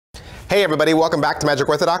Hey everybody, welcome back to Magic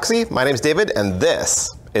Orthodoxy. My name's David, and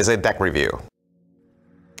this is a deck review.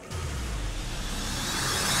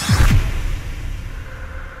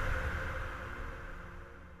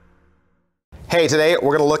 Hey, today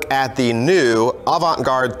we're going to look at the new Avant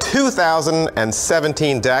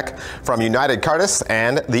 2017 deck from United Cardists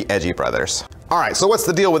and the Edgy brothers. All right, so what's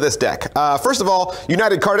the deal with this deck? First of all,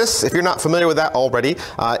 United Cardists, if you're not familiar with that already,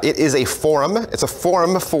 it is a forum. It's a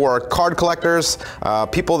forum for card collectors,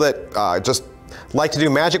 people that just like to do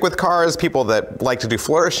magic with cards, people that like to do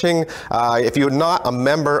flourishing. If you're not a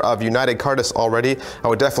member of United Cardists already, I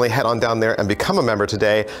would definitely head on down there and become a member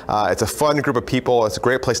today. It's a fun group of people. It's a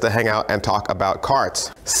great place to hang out and talk about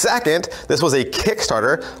cards. Second, this was a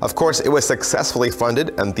Kickstarter. Of course, it was successfully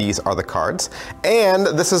funded, and these are the cards. And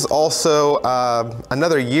this is also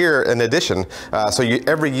another year in addition.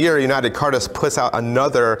 Every year, United Cardists puts out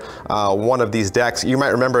another one of these decks. You might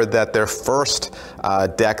remember that their first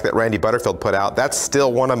deck that Randy Butterfield put out, that's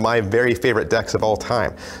still one of my very favorite decks of all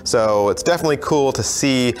time. So it's definitely cool to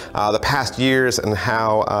see the past years and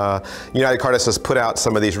how United Cardists has put out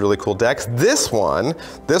some of these really cool decks. This one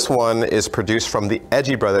is produced from the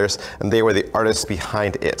Edgy brothers, and they were the artists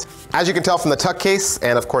behind it. As you can tell from the tuck case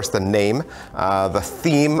and of course the name, the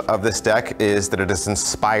theme of this deck is that it is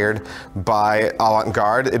inspired by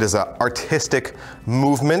Avant. It is an artistic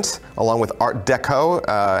movement along with Art Deco.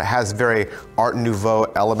 Has very Art Nouveau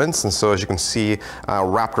elements, and so as you can see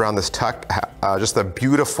wrapped around this tuck, just a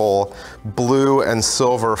beautiful blue and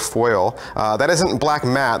silver foil. That isn't black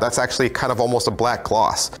matte, that's actually kind of almost a black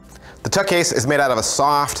gloss. The tuck case is made out of a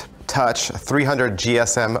soft touch 300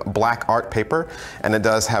 GSM black art paper, and it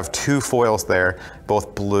does have two foils there,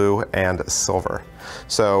 both blue and silver.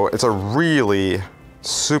 So it's a really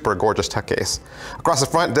super gorgeous tuck case. Across the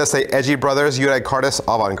front it does say Edgy Brothers, United Cardists,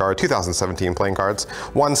 Avant 2017 playing cards.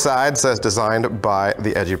 One side says designed by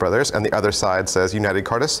the Edgy Brothers, and the other side says United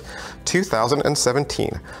Cardists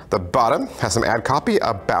 2017. The bottom has some ad copy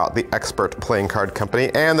about the expert playing card company,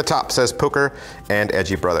 and the top says Poker and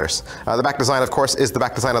Edgy Brothers. The back design, of course, is the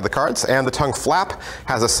back design of the cards, and the tongue flap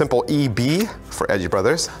has a simple EB for Edgy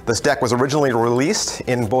Brothers. This deck was originally released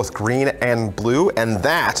in both green and blue, and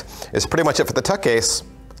that is pretty much it for the tuck case.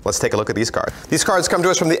 Let's take a look at these cards. These cards come to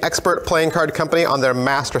us from the Expert Playing Card Company on their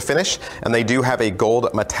master finish, and they do have a gold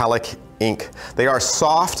metallic ink. They are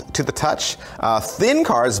soft to the touch, thin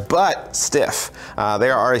cards, but stiff. They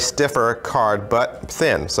are a stiffer card, but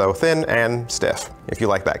thin. So thin and stiff, if you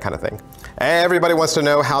like that kind of thing. Everybody wants to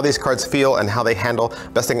know how these cards feel and how they handle.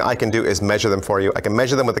 Best thing I can do is measure them for you. I can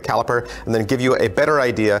measure them with a caliper and then give you a better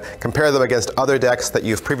idea, compare them against other decks that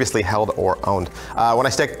you've previously held or owned. When I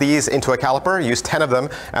stick these into a caliper, use 10 of them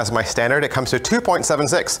as my standard, it comes to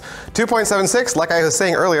 2.76. 2.76, like I was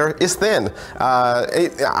saying earlier, is thin.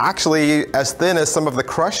 Actually as thin as some of the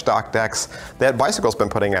Crush stock decks that Bicycle's been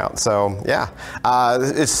putting out. So yeah,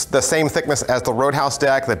 it's the same thickness as the Roadhouse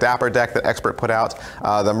deck, the Dapper deck that Expert put out,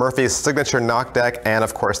 the Murphy's Signature Knock deck, and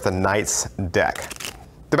of course the Knights deck.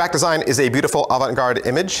 The back design is a beautiful avant-garde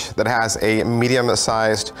image that has a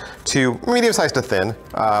medium-sized to thin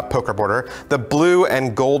poker border. The blue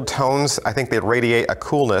and gold tones, I think they radiate a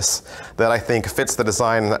coolness that I think fits the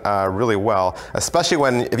design really well, especially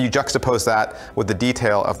if you juxtapose that with the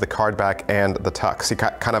detail of the card back and the tuck. So you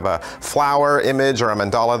got kind of a flower image or a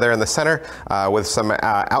mandala there in the center with some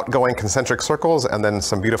outgoing concentric circles and then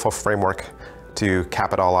some beautiful framework to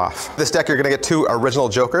cap it all off. This deck, you're gonna get two original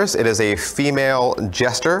jokers. It is a female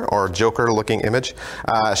jester or joker looking image.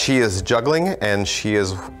 She is juggling, and she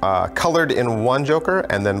is colored in one joker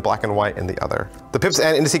and then black and white in the other. The pips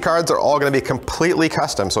and indice cards are all gonna be completely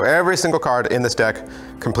custom. So every single card in this deck,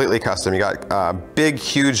 completely custom. You got big,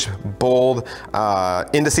 huge, bold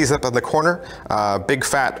indices up in the corner, big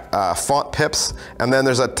fat font pips, and then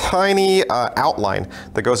there's a tiny outline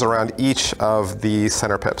that goes around each of the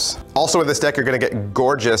center pips. Also with this deck, you're gonna get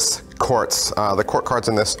gorgeous courts. The court cards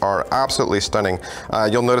in this are absolutely stunning.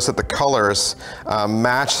 You'll notice that the colors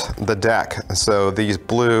match the deck. So these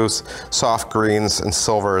blues, soft greens, and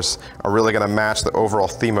silvers are really gonna match the overall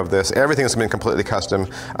theme of this. Everything's been completely custom.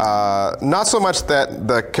 Not so much that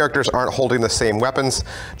the characters aren't holding the same weapons.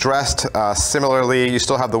 Dressed similarly, you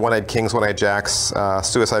still have the one-eyed kings, one-eyed jacks,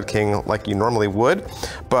 suicide king like you normally would,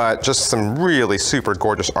 but just some really super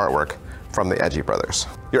gorgeous artwork from the Edgy brothers.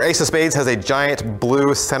 Your ace of spades has a giant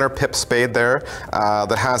blue center pip spade there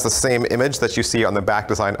that has the same image that you see on the back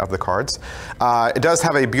design of the cards. It does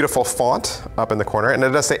have a beautiful font up in the corner, and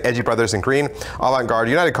it does say Edgy Brothers in green, Avant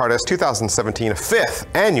United Cardists 2017 5th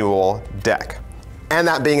annual deck. And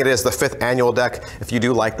that being it is the 5th annual deck. If you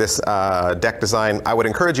do like this deck design, I would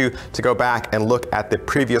encourage you to go back and look at the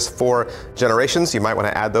previous 4 generations. You might want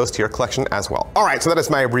to add those to your collection as well. All right, so that is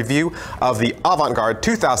my review of the Avant Garde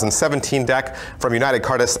 2017 deck from United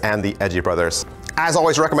Cardists and the Edgy brothers. As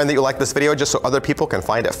always, recommend that you like this video just so other people can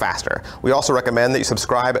find it faster. We also recommend that you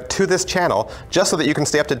subscribe to this channel just so that you can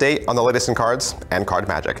stay up to date on the latest in cards and card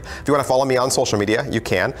magic. If you want to follow me on social media, you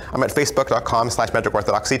can. I'm at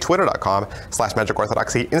facebook.com/magicorthodoxy,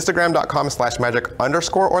 twitter.com/magicorthodoxy,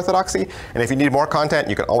 instagram.com/magic_orthodoxy. And if you need more content,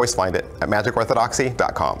 you can always find it at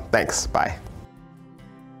magicorthodoxy.com. Thanks. Bye.